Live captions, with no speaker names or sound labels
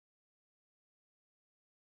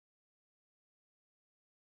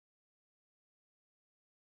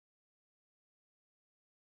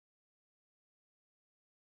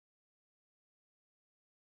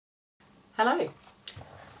Hello.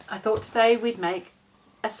 I thought today we'd make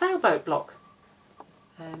a sailboat block.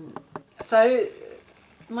 So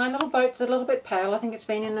my little boat's a little bit pale. I think it's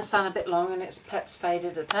been in the sun a bit long and it's perhaps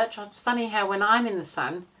faded a touch. It's funny how when I'm in the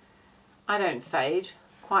sun I don't fade,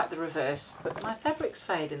 quite the reverse, but my fabrics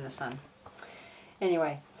fade in the sun.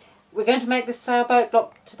 Anyway, we're going to make this sailboat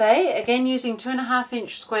block today, again using 2.5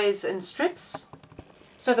 inch squares and strips.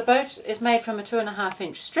 So the boat is made from a 2.5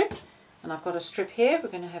 inch strip, and I've got a strip here. We're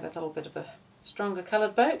going to have a little bit of a stronger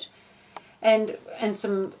coloured boat, and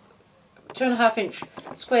some 2.5 inch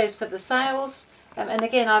squares for the sails. And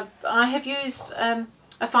again, I have used a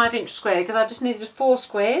 5 inch square because I just needed 4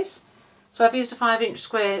 squares. So I've used a 5 inch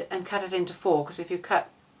square and cut it into 4, because if you cut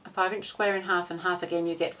a 5 inch square in half and half again,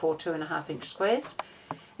 you get 4 2.5 inch squares.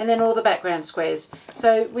 And then all the background squares.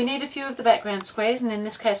 So we need a few of the background squares, and in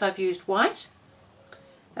this case I've used white.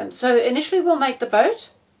 So initially we'll make the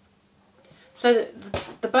boat. So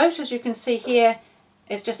the boat, as you can see here,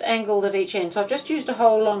 is just angled at each end. So I've just used a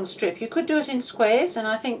whole long strip. You could do it in squares, and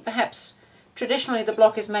I think perhaps traditionally the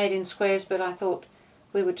block is made in squares, but I thought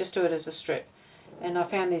we would just do it as a strip. And I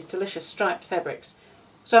found these delicious striped fabrics.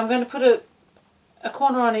 So I'm going to put a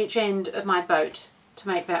corner on each end of my boat to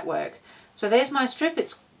make that work. So there's my strip.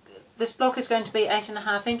 This block is going to be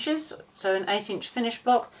 8.5 inches, so an 8 inch finished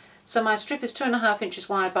block. So my strip is 2.5 inches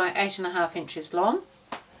wide by 8.5 inches long.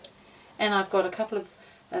 And I've got a couple of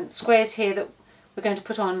squares here that we're going to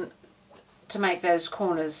put on to make those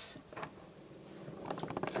corners.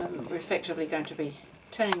 We're effectively going to be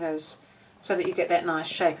turning those so that you get that nice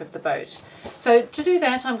shape of the boat. So to do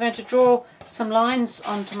that, I'm going to draw some lines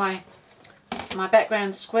onto my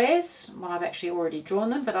background squares. Well, I've actually already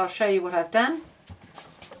drawn them, but I'll show you what I've done.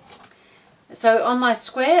 So on my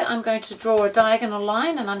square, I'm going to draw a diagonal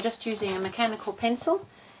line, and I'm just using a mechanical pencil.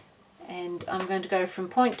 And I'm going to go from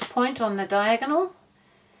point to point on the diagonal.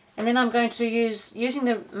 And then I'm going to using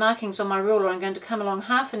the markings on my ruler, I'm going to come along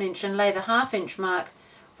 1/2 inch and lay the 1/2 inch mark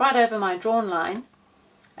right over my drawn line,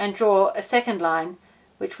 and draw a second line,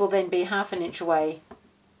 which will then be 1/2 inch away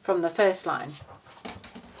from the first line.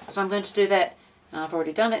 So I'm going to do that, and I've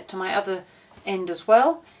already done it to my other end as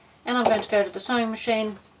well. And I'm going to go to the sewing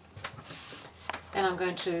machine, and I'm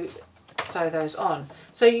going to sew those on.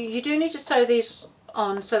 So you do need to sew these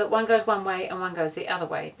on so that one goes one way and one goes the other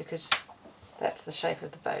way, because that's the shape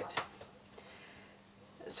of the boat.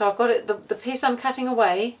 So I've got it, the piece I'm cutting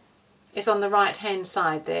away is on the right hand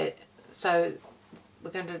side there. So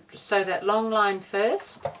we're going to sew that long line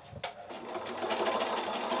first.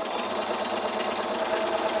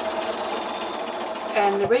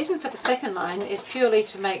 And the reason for the second line is purely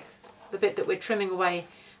to make the bit that we're trimming away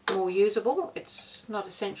more usable. It's not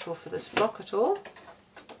essential for this block at all.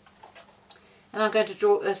 And I'm going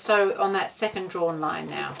to sew on that second drawn line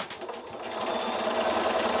now.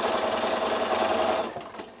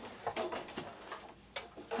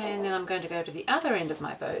 And then I'm going to go to the other end of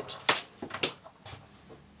my boat.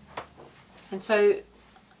 And so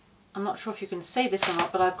I'm not sure if you can see this or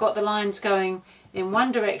not, but I've got the lines going in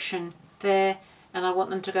one direction there, and I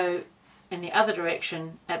want them to go in the other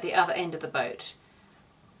direction at the other end of the boat.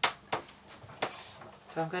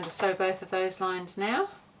 So I'm going to sew both of those lines now.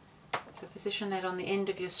 So position that on the end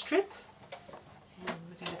of your strip, and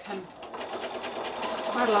we're going to come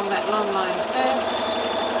right along that long line first,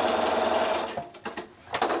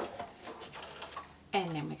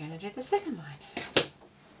 and then we're going to do the second line.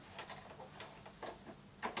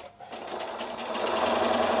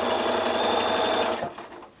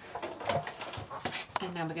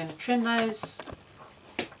 And now we're going to trim those.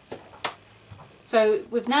 So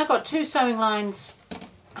we've now got 2 sewing lines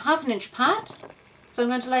 1/2 inch apart. So I'm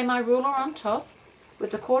going to lay my ruler on top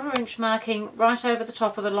with the 1/4 inch marking right over the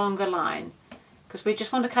top of the longer line, because we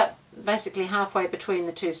just want to cut basically halfway between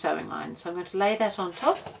the 2 sewing lines. So I'm going to lay that on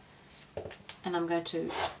top, and I'm going to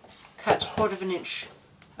cut 1/4 inch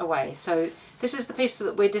away. So this is the piece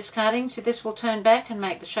that we're discarding, so this will turn back and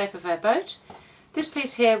make the shape of our boat. This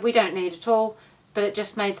piece here we don't need at all, but it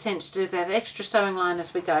just made sense to do that extra sewing line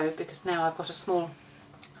as we go, because now I've got a small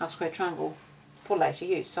half square triangle for later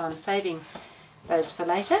use. So I'm saving those for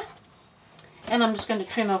later, and I'm just going to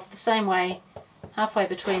trim off the same way halfway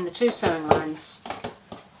between the 2 sewing lines,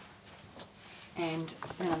 and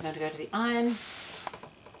then I'm going to go to the iron,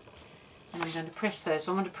 and I'm going to press those.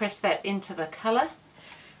 So I'm going to press that into the colour,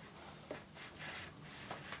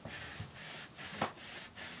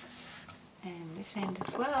 and this end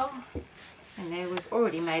as well, and there we've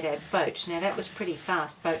already made our boat. Now that was pretty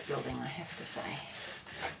fast boat building, I have to say.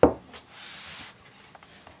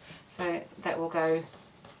 So that will go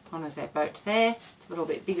on as our boat there. It's a little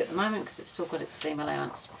bit big at the moment because it's still got its seam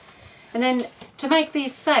allowance. And then to make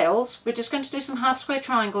these sails, we're just going to do some half square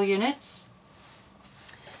triangle units.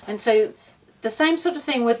 And so the same sort of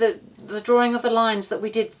thing with the drawing of the lines that we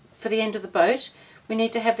did for the end of the boat. We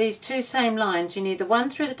need to have these two same lines. You need the one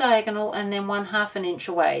through the diagonal and then 1/2 an inch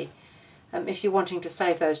away. If you're wanting to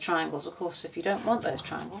save those triangles. Of course, if you don't want those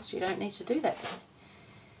triangles, you don't need to do that.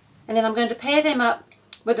 And then I'm going to pair them up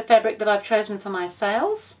with the fabric that I've chosen for my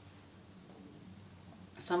sails.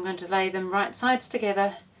 So I'm going to lay them right sides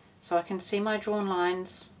together so I can see my drawn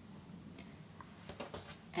lines.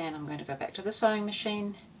 And I'm going to go back to the sewing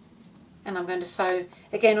machine and I'm going to sew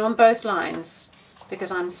again on both lines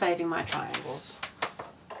because I'm saving my triangles.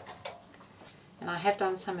 And I have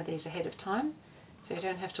done some of these ahead of time, so you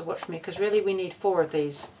don't have to watch me, because really we need 4 of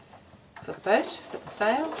these for the boat, for the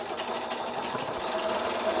sails.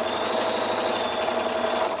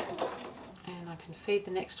 And I can feed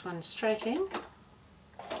the next one straight in.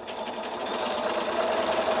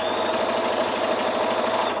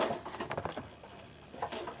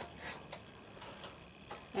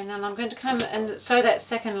 And then I'm going to come and sew that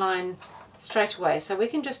second line straight away, so we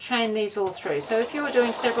can just chain these all through. So if you were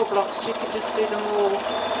doing several blocks, you could just do them all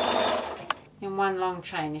in one long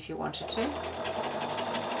chain if you wanted to. So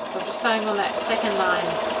I'm just sewing on that second line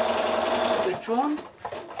that we've drawn.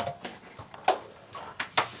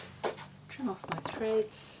 Trim off my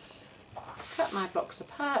threads, cut my blocks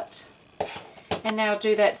apart, and now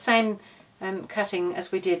do that same cutting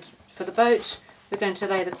as we did for the boat. We're going to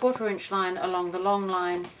lay the 1/4 inch line along the long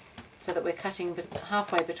line so that we're cutting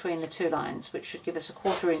halfway between the two lines, which should give us a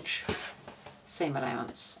 1/4 inch seam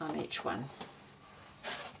allowance on each one.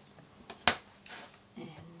 And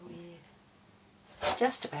we've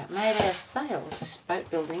just about made our sails. This boat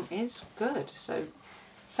building is good, so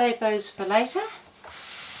save those for later.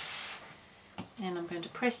 And I'm going to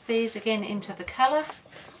press these again into the colour.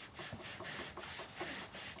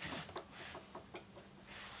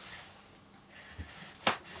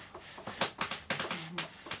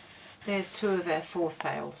 There's 2 of our 4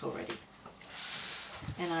 sails already.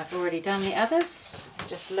 And I've already done the others,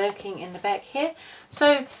 just lurking in the back here.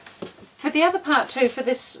 So for the other part too, for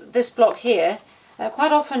this block here,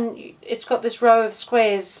 quite often it's got this row of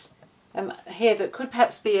squares here that could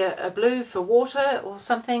perhaps be a blue for water or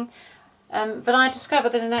something. But I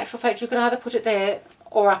discovered that in actual fact you can either put it there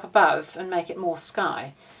or up above and make it more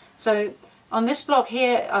sky. So on this block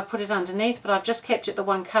here I've put it underneath, but I've just kept it the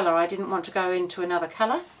one colour. I didn't want to go into another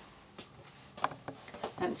colour.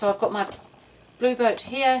 So I've got my blue boat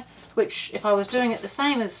here, which if I was doing it the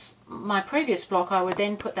same as my previous block, I would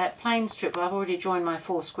then put that plain strip where I've already joined my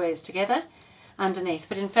 4 squares together underneath.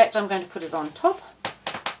 But in fact I'm going to put it on top,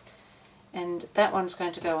 and that one's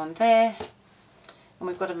going to go on there. And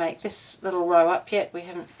we've got to make this little row up yet. We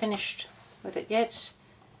haven't finished with it yet.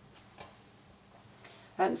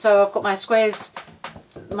 So I've got my squares,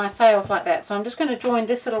 my sails like that. So I'm just going to join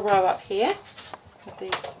this little row up here with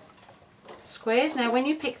these squares. Now when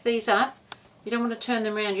you pick these up, you don't want to turn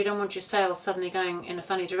them around. You don't want your sails suddenly going in a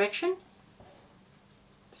funny direction.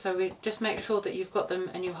 So we just make sure that you've got them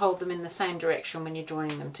and you hold them in the same direction when you're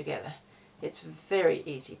joining them together. It's very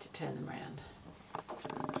easy to turn them around.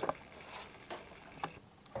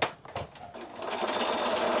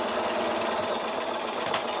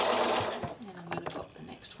 And I'm going to pop the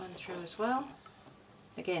next one through as well.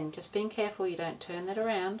 Again, just being careful you don't turn that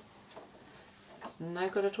around. It's no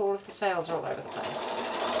good at all if the sails are all over the place.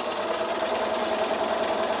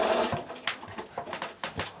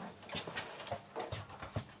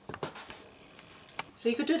 So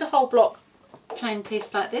you could do the whole block chain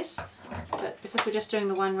piece like this, but because we're just doing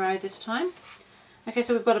the one row this time. Okay,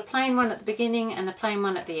 so we've got a plain one at the beginning and a plain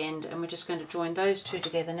one at the end, and we're just going to join those 2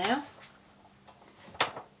 together now.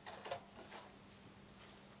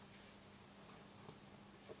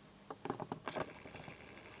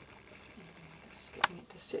 Just getting it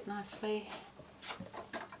to sit nicely.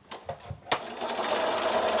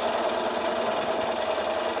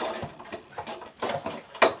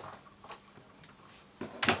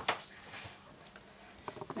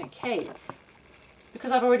 Okay,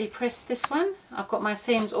 because I've already pressed this one, I've got my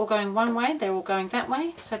seams all going one way, they're all going that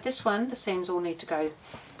way. So this one, the seams all need to go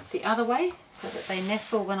the other way so that they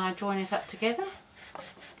nestle when I join it up together.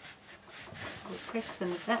 So we'll press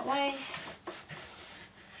them that way.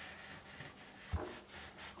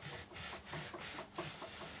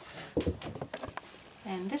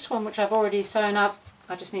 And this one, which I've already sewn up,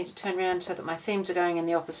 I just need to turn around so that my seams are going in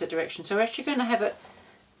the opposite direction. So we're actually going to have it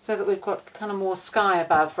so that we've got kind of more sky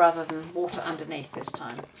above rather than water underneath this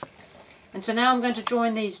time. And so now I'm going to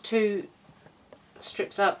join these 2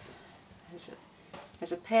 strips up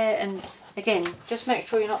as a pair, and again just make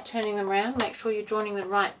sure you're not turning them around, make sure you're joining the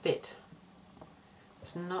right bit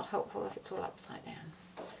It's not helpful if it's all upside down.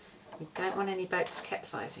 You don't want any boats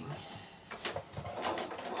capsizing.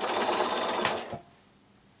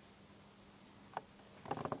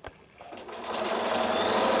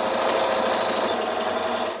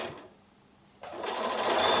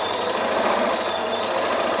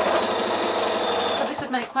 So this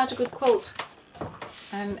would make quite a good quilt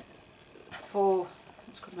for,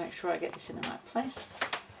 just got to make sure I get this in the right place,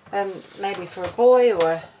 maybe for a boy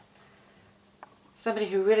or somebody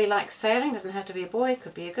who really likes sailing. Doesn't have to be a boy, it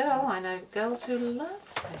could be a girl. I know girls who love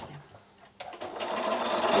sailing.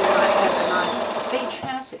 You might have a nice beach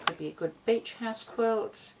house. It could be a good beach house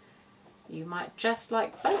quilt. You might just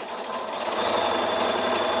like boats.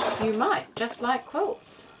 You might just like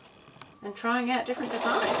quilts and trying out different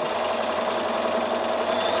designs.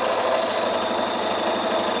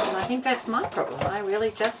 And I think that's my problem. I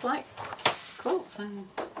really just like quilts and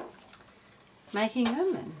making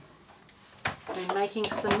them and making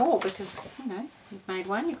some more, because, you know, you've made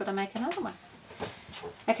one, you've got to make another one.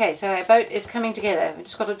 Okay, so our boat is coming together. We've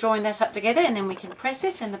just got to join that up together and then we can press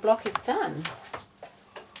it and the block is done.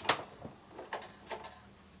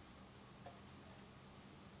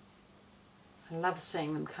 I love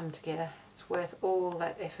seeing them come together. It's worth all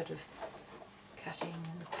that effort of cutting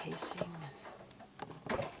and piecing.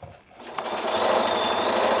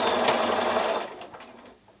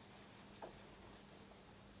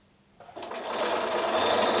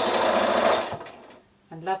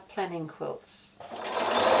 Love planning quilts.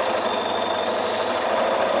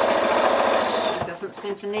 It doesn't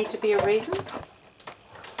seem to need to be a reason.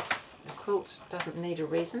 The quilt doesn't need a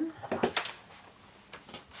reason. The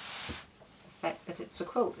fact that it's a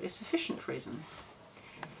quilt is sufficient reason.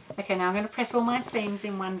 Okay, now I'm going to press all my seams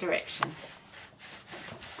in one direction.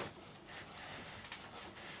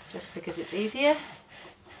 Just because it's easier.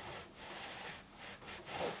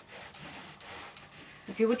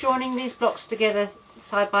 If you were joining these blocks together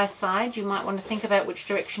side by side, you might want to think about which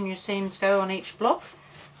direction your seams go on each block,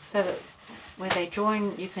 so that where they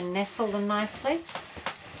join you can nestle them nicely.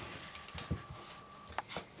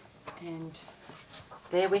 And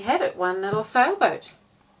there we have it, one little sailboat.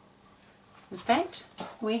 In fact,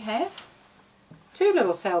 we have two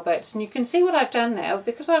little sailboats, and you can see what I've done now.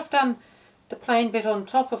 Because I've done the plain bit on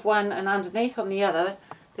top of one and underneath on the other,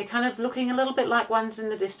 they're kind of looking a little bit like one's in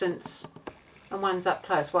the distance and one's up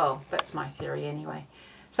close. Well, that's my theory anyway.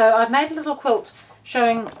 So I've made a little quilt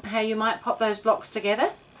showing how you might pop those blocks together.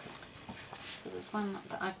 So there's one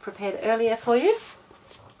that I've prepared earlier for you.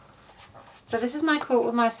 So this is my quilt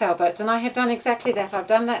with my sailboats, and I have done exactly that. I've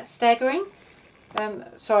done that staggering.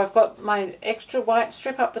 So I've got my extra white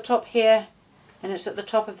strip up the top here, and it's at the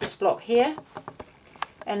top of this block here.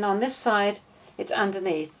 And on this side, it's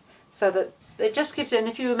underneath. So that it just gives it, and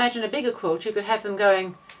if you imagine a bigger quilt, you could have them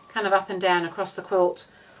going kind of up and down across the quilt,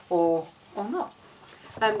 or not.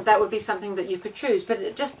 That would be something that you could choose, but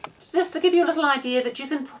it just to give you a little idea that you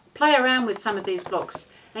can play around with some of these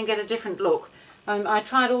blocks and get a different look. I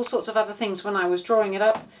tried all sorts of other things when I was drawing it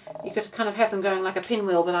up. You could kind of have them going like a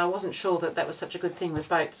pinwheel, but I wasn't sure that that was such a good thing with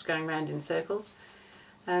boats going round in circles.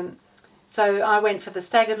 So I went for the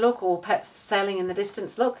staggered look, or perhaps sailing in the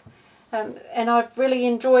distance look. And I've really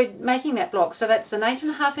enjoyed making that block. So that's an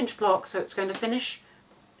 8.5 inch block, so it's going to finish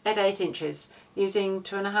at 8 inches using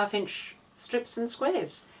 2.5 inch strips and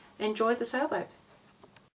squares. Enjoy the sailboat.